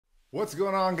What's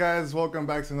going on, guys? Welcome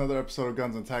back to another episode of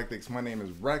Guns and Tactics. My name is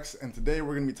Rex, and today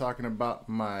we're going to be talking about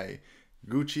my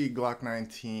Gucci Glock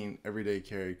 19 everyday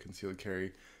carry, concealed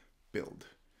carry build.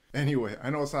 Anyway, I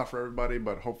know it's not for everybody,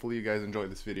 but hopefully you guys enjoy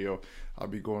this video. I'll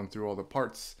be going through all the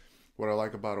parts, what I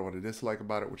like about it, what I dislike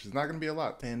about it, which is not going to be a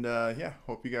lot. And yeah,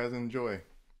 hope you guys enjoy.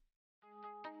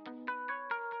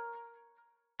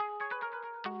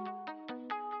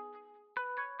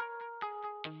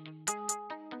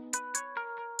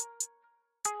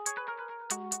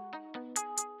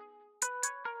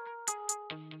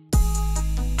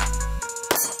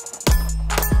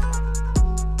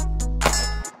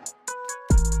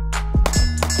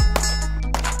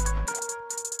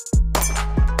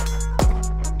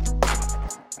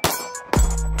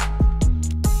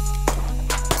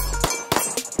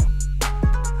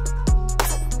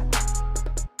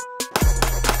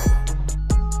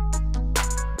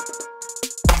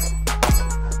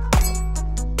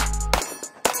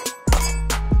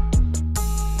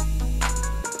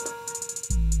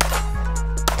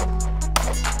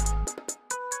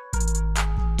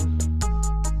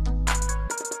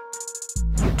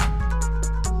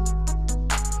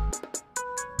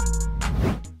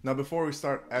 Now before we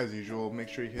start, as usual, make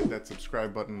sure you hit that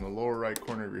subscribe button in the lower right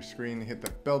corner of your screen, hit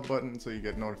that bell button so you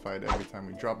get notified every time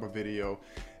we drop a video,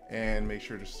 and make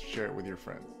sure to share it with your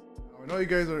friends. I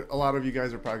know a lot of you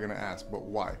guys are probably going to ask, but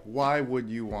why? Why would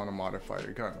you want to modify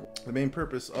your gun? The main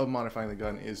purpose of modifying the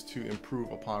gun is to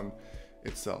improve upon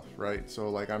itself, right? So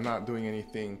like, I'm not doing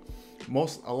anything,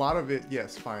 a lot of it,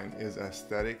 yes, fine, is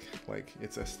aesthetic, like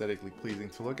it's aesthetically pleasing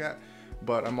to look at,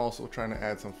 but I'm also trying to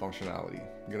add some functionality.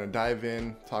 I'm gonna dive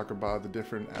in, talk about the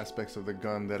different aspects of the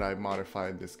gun that I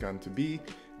modified this gun to be,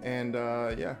 and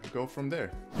yeah, go from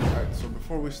there. All right, so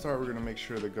before we start, we're gonna make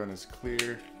sure the gun is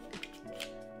clear.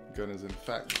 The gun is in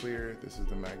fact clear. This is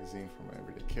the magazine for my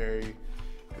everyday carry.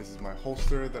 This is my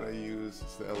holster that I use.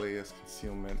 It's the LAS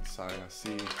Concealment Saya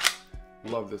C.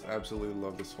 Love this, absolutely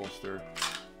love this holster.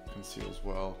 Conceals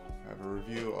well. I have a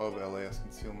review of LAS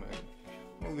Concealment.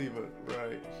 I'll leave it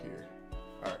right here.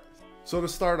 Alright, so to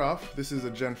start off, this is a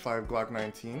Gen 5 Glock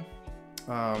 19.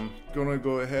 Gonna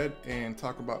go ahead and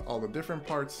talk about all the different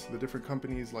parts, the different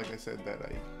companies, like I said, that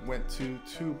I went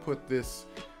to put this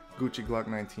Gucci Glock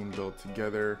 19 build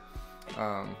together.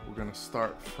 We're gonna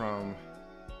start from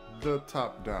the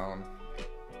top down.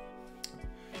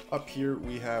 Up here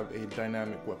we have a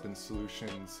Dynamic Weapon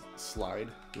Solutions slide.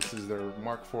 This is their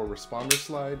Mark IV responder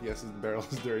slide. Yes, the barrel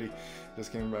is dirty.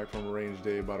 Just came back from a range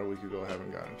day about a week ago.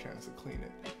 Haven't gotten a chance to clean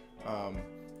it.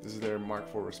 This is their Mark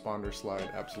IV responder slide.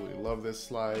 Absolutely love this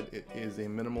slide. It is a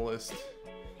minimalist,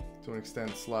 to an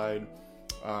extent, slide.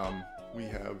 We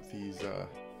have these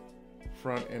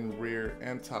front and rear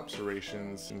and top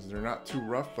serrations. They're not too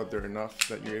rough, but they're enough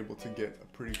that you're able to get a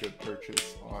pretty good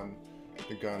purchase on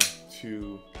the gun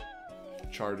to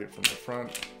charge it from the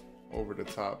front over the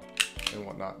top and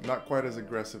whatnot. Not quite as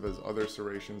aggressive as other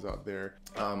serrations out there.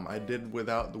 I did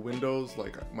without the windows.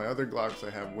 Like my other Glocks,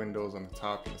 I have windows on the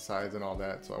top and the sides and all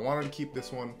that, so I wanted to keep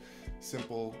this one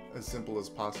simple as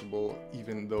possible,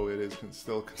 even though it is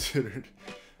still considered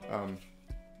a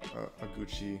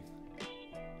Gucci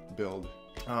build.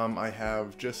 I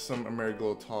have just some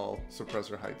Ameriglow tall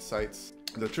suppressor height sights.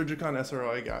 The Trijicon SRO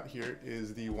I got here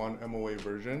is the 1 MOA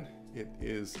version. It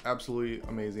is absolutely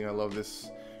amazing. I love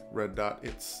this red dot.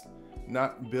 It's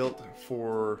not built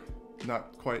for,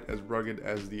 not quite as rugged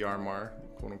as the RMR,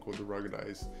 quote unquote, the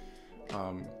ruggedized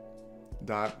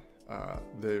dot.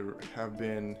 There have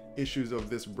been issues of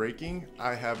this breaking.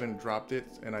 I haven't dropped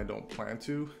it and I don't plan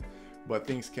to, but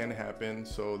things can happen.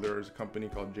 So there's a company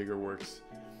called Jaegerworks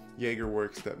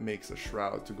that makes a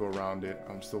shroud to go around it.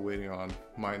 I'm still waiting on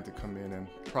mine to come in and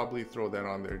probably throw that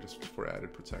on there just for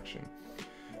added protection.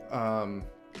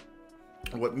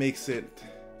 What makes it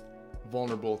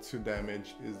vulnerable to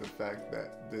damage is the fact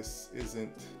that this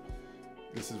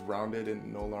is rounded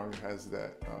and no longer has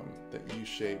that that U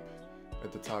shape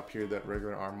at the top here that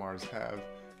regular RMRs have,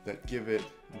 that give it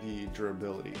the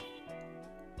durability.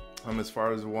 As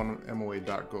far as 1 MOA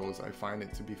dot goes, I find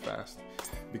it to be fast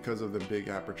because of the big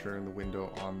aperture in the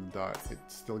window on the dot. It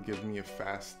still gives me a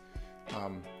fast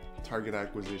target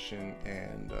acquisition,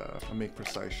 and I make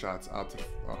precise shots out to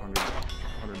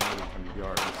 100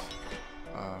 yards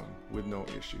with no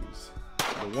issues.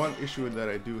 The one issue that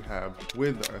I do have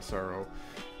with the SRO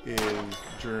is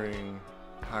during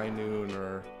high noon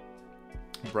or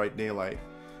bright daylight,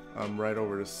 right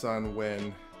over the sun.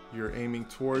 When you're aiming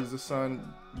towards the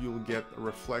sun, you'll get a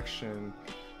reflection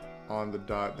on the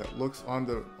dot that looks on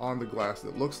the glass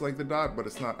that looks like the dot, but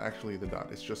it's not actually the dot,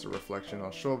 it's just a reflection.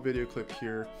 I'll show a video clip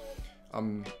here.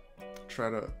 I'm try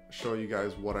to show you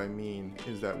guys what I mean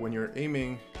is that when you're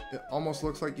aiming, it almost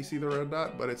looks like you see the red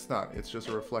dot, but it's not. It's just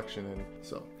a reflection. And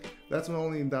so that's my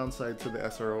only downside to the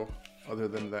SRO. Other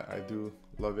than that, I do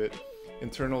love it.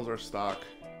 Internals are stock.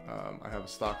 I have a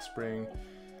stock spring.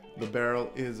 The barrel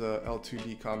is a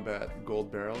L2D Combat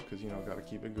gold barrel because, you know, gotta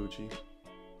keep it Gucci.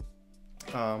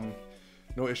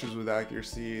 No issues with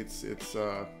accuracy. It's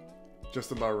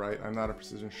just about right. I'm not a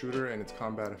precision shooter and it's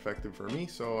combat effective for me,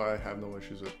 so I have no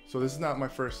issues with it. So this is not my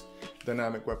first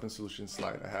dynamic weapon solution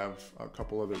slide. I have a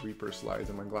couple other Reaper slides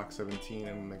in my Glock 17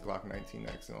 and my Glock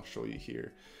 19X, and I'll show you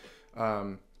here.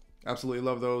 Absolutely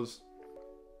love those.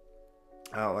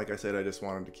 Like I said, I just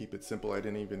wanted to keep it simple. I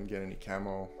didn't even get any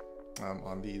camo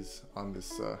on this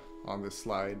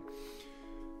slide.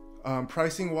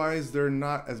 Pricing wise, they're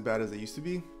not as bad as they used to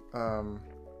be.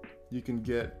 You can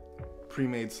get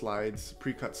pre-made slides,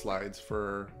 pre-cut slides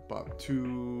for about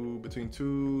between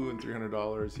 $200 and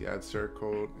 $300. You add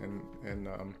Cerakote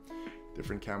and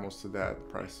different camos to that, the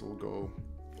price will go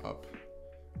up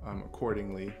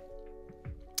accordingly.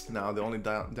 Now the only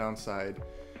downside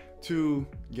to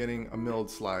getting a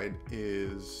milled slide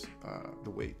is the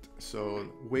weight. So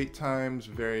wait times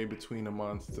vary between a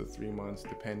month to 3 months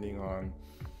depending on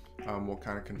what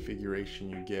kind of configuration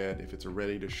you get, if it's a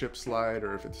ready to ship slide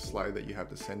or if it's a slide that you have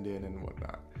to send in and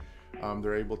whatnot.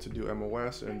 They're able to do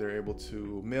MOS and they're able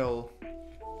to mill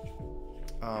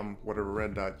whatever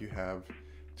red dot you have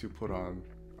to put on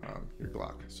your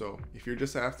Glock. So if you're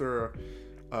just after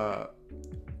a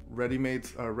ready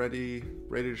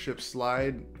to ship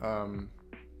slide,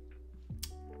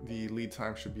 the lead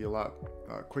time should be a lot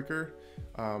quicker.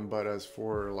 But as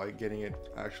for like getting it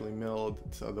actually milled,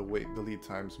 so the lead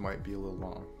times might be a little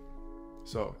long.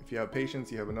 So if you have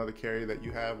patience, you have another carry that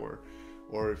you have, or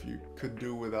if you could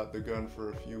do without the gun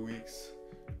for a few weeks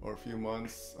or a few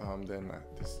months, then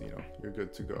you're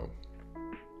good to go.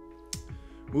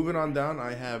 Moving on down,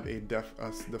 I have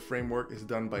the framework is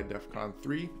done by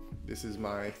Defkon3. This is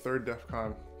my third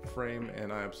Defkon frame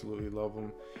and I absolutely love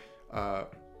them.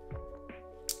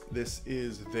 This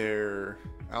is their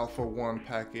Alpha 1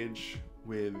 package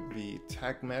with the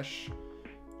tack mesh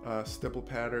stipple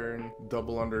pattern,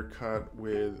 double undercut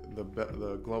with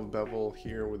the glove bevel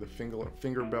here with the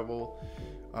finger bevel.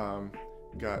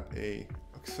 Got a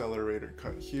accelerator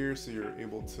cut here, so you're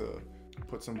able to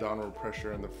put some downward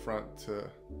pressure in the front to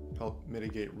help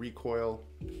mitigate recoil.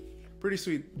 Pretty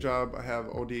sweet job. I have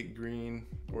OD green,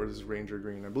 or this is Ranger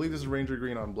green. I believe this is Ranger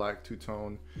green on black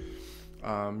two-tone.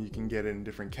 You can get it in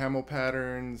different camo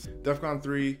patterns.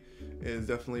 Defkon3 is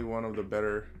definitely one of the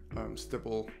better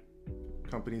stipple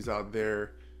companies out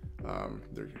there.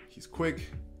 He's quick.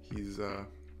 He's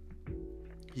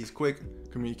quick.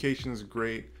 Communication is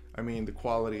great. I mean, the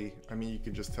quality, you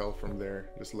can just tell from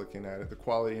there, just looking at it. The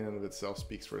quality in and of itself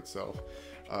speaks for itself.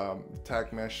 The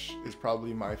tack mesh is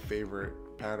probably my favorite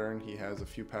pattern. He has a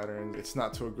few patterns. It's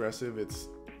not too aggressive. It's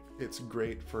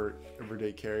great for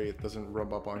everyday carry. It doesn't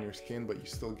rub up on your skin, but you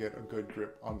still get a good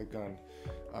grip on the gun,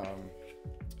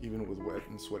 even with wet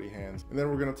and sweaty hands. And then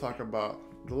we're gonna talk about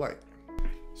the light.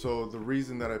 So the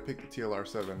reason that I picked the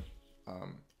TLR7,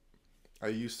 I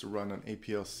used to run an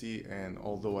APLC, and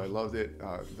although I loved it,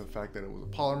 the fact that it was a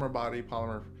polymer body,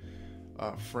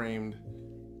 framed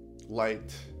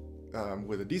light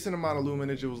with a decent amount of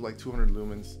lumenage, it was like 200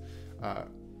 lumens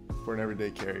for an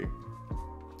everyday carry.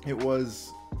 It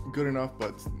was good enough,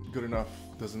 but good enough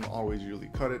doesn't always usually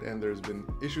cut it, and there's been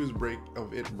issues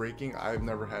of it breaking. I've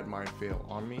never had mine fail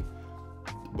on me,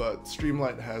 but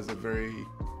Streamlight has a very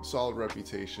solid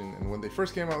reputation, and when they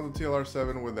first came out with the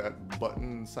TLR7 with that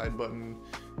side button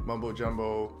mumbo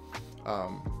jumbo,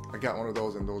 I got one of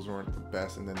those and those weren't the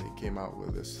best, and then they came out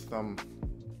with this thumb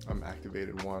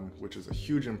activated one, which is a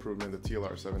huge improvement, the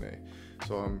TLR7A.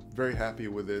 So I'm very happy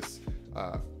with this.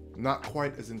 Not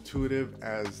quite as intuitive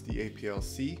as the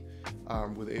APLC.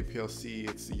 With APLC,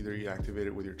 it's either you activate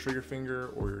it with your trigger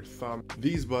finger or your thumb.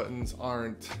 These buttons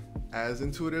aren't as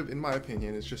intuitive, in my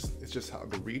opinion. It's just how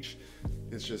the reach.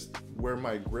 It's just where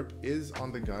my grip is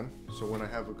on the gun. So when I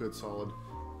have a good solid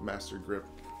master grip,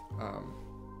 I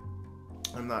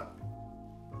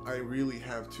really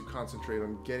have to concentrate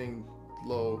on getting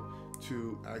low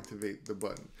to activate the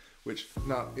button, which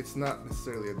now it's not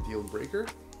necessarily a deal breaker,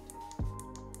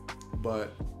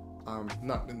 but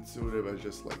not intuitive as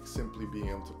just like simply being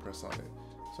able to press on it.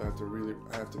 So I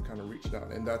have to kind of reach down,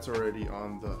 and that's already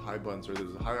on the high buttons, or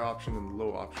there's a high option and the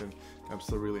low option. I'm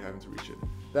still really having to reach it.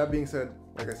 That being said,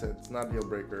 like I said, it's not a deal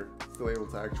breaker. Still able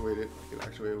to actuate it. I can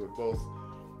actuate it with both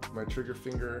my trigger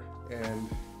finger and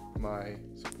my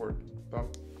support thumb.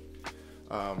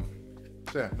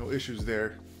 So yeah, no issues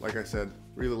there. Like I said,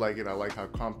 Really like it. I like how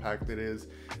compact it is,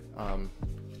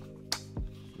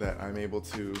 that I'm able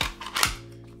to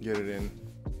get it in.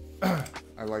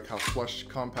 I like how flush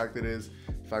compact it is,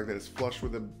 the fact that it's flush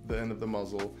with the end of the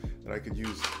muzzle, that I could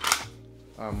use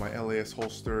my LAS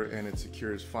holster and it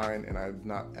secures fine, and I'm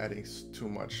not adding too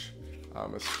much,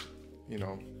 as, you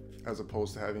know, as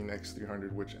opposed to having an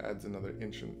X300, which adds another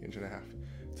inch and a half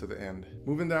to the end.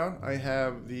 Moving down, I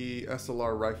have the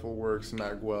SLR Rifleworks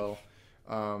Magwell.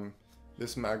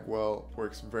 This Magwell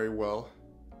works very well.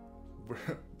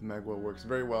 The Magwell works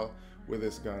very well with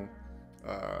this gun.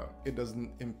 It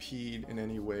doesn't impede in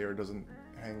any way or doesn't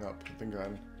hang up the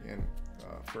gun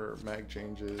for mag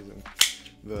changes, and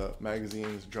the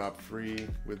magazines drop free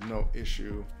with no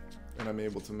issue, and I'm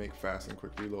able to make fast and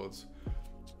quick reloads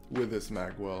with this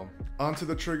Magwell. Onto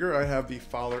the trigger, I have the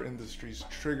Fowler Industries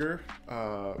trigger,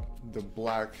 the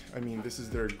black, this is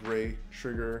their gray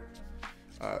trigger.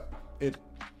 It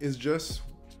is just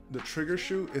the trigger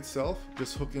shoe itself,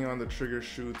 just hooking on the trigger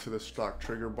shoe to the stock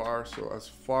trigger bar. So as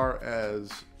far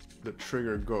as the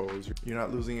trigger goes, you're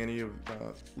not losing any of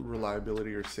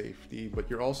reliability or safety, but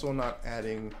you're also not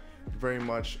adding very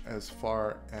much as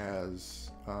far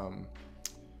as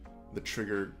the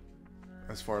trigger,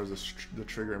 as far as the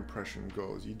trigger impression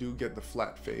goes. You do get the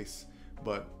flat face,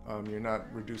 but you're not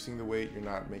reducing the weight, you're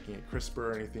not making it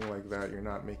crisper or anything like that, you're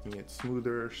not making it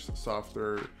smoother,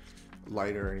 softer,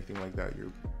 lighter, or anything like that.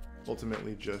 You're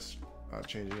ultimately just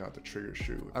changing out the trigger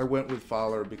shoe. I went with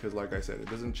Fowler because, like I said, it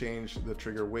doesn't change the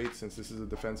trigger weight. Since this is a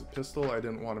defensive pistol, I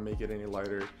didn't want to make it any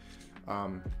lighter.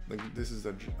 Like this is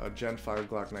a Gen 5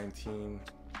 Glock 19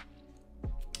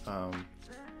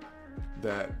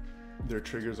 that their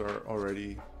triggers are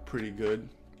already pretty good,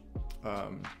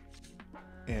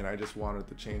 and I just wanted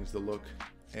to change the look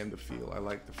and the feel. I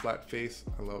like the flat face,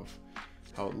 I love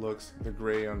how it looks. The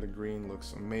gray on the green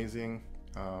looks amazing,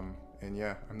 and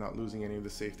yeah, I'm not losing any of the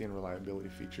safety and reliability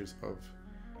features of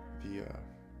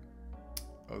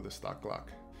the stock Glock.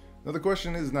 Now the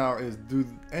question is do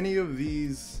any of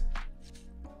these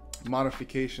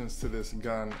modifications to this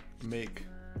gun make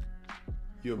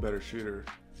you a better shooter?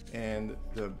 And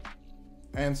the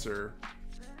answer,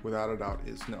 without a doubt,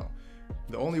 is no.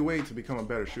 The only way to become a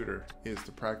better shooter is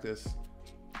to practice,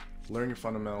 learn your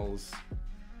fundamentals,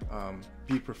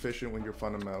 be proficient with your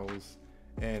fundamentals,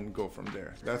 and go from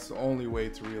there. That's the only way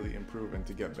to really improve and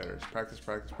to get better. Practice,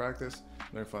 practice, practice,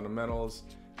 learn fundamentals,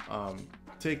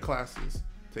 take classes,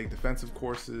 take defensive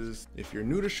courses. If you're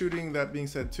new to shooting, that being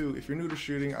said too, if you're new to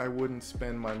shooting, I wouldn't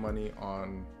spend my money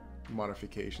on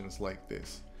modifications like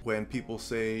this. When people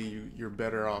say you're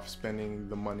better off spending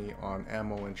the money on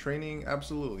ammo and training,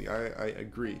 absolutely, I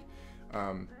agree.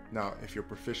 Now, if you're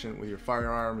proficient with your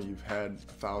firearm, you've had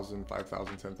 1,000,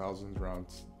 5,000, 10,000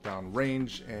 rounds down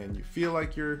range, and you feel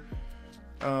like you're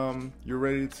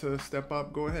ready to step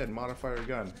up, go ahead, modify your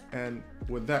gun. And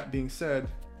with that being said,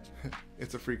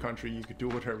 it's a free country. You could do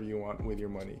whatever you want with your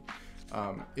money.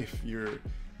 If you're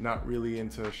not really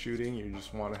into shooting, you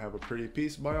just want to have a pretty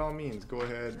piece, by all means, go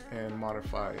ahead and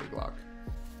modify a Glock.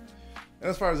 And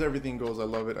as far as everything goes, I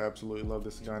love it. I absolutely love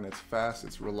this gun. It's fast,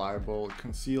 it's reliable, it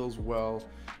conceals well.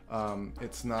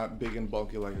 It's not big and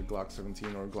bulky like a Glock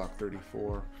 17 or a Glock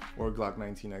 34 or a Glock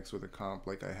 19X with a comp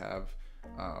like I have.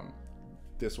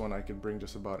 This one I could bring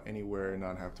just about anywhere and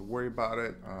not have to worry about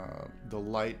it. The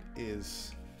light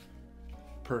is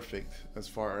perfect as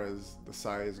far as the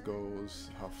size goes,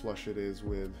 how flush it is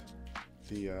with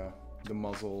the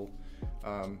muzzle.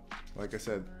 Like I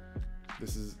said,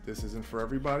 this isn't for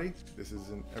everybody. This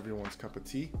isn't everyone's cup of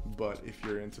tea, but if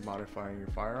you're into modifying your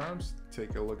firearms,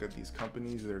 take a look at these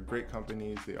companies. They're great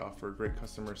companies. They offer great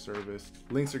customer service.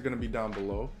 Links are going to be down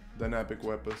below. Dynamic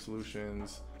Weapon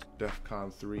Solutions,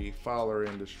 Defkon3, Fowler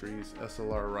Industries,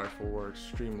 SLR Rifleworks,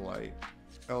 Streamlight,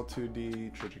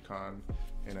 L2D, Trigicon,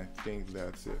 and I think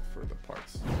that's it for the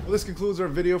parts. Well, this concludes our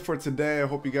video for today. I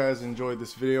hope you guys enjoyed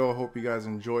this video. I hope you guys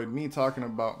enjoyed me talking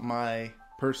about my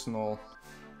personal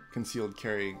concealed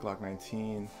carry Glock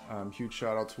 19. Huge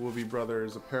shout out to Woobie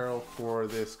Brothers Apparel for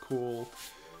this cool,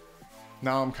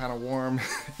 now I'm kind of warm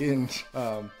in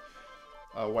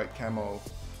white camo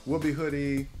Woobie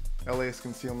hoodie. LAS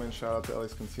Concealment, shout out to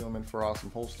LAS Concealment for awesome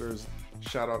holsters.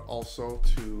 Shout out also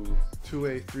to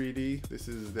 3D. This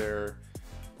is their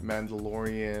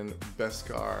Mandalorian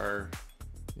Beskar,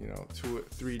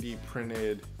 3D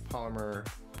printed polymer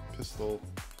pistol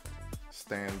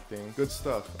stand thing. Good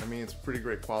stuff. I mean, it's pretty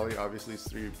great quality. Obviously, it's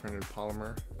 3D printed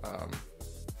polymer,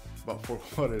 but for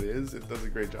what it is, it does a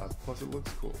great job. Plus, it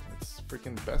looks cool. It's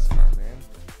freaking Beskar, man.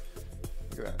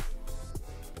 Look at that.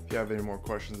 If you have any more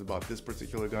questions about this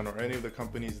particular gun or any of the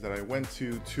companies that I went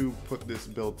to put this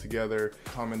build together,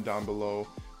 comment down below.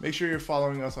 Make sure you're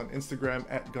following us on Instagram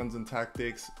at Guns and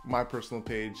Tactics, my personal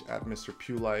page at Mr.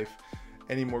 Pew Life.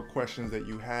 Any more questions that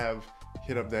you have,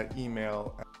 hit up that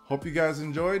email. Hope you guys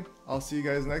enjoyed. I'll see you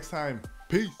guys next time.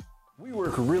 Peace. We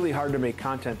work really hard to make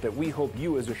content that we hope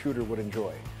you as a shooter would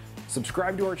enjoy.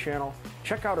 Subscribe to our channel,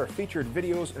 check out our featured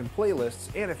videos and playlists,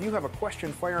 and if you have a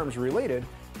question firearms related,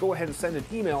 go ahead and send an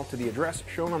email to the address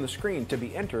shown on the screen to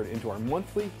be entered into our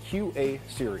monthly QA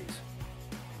series.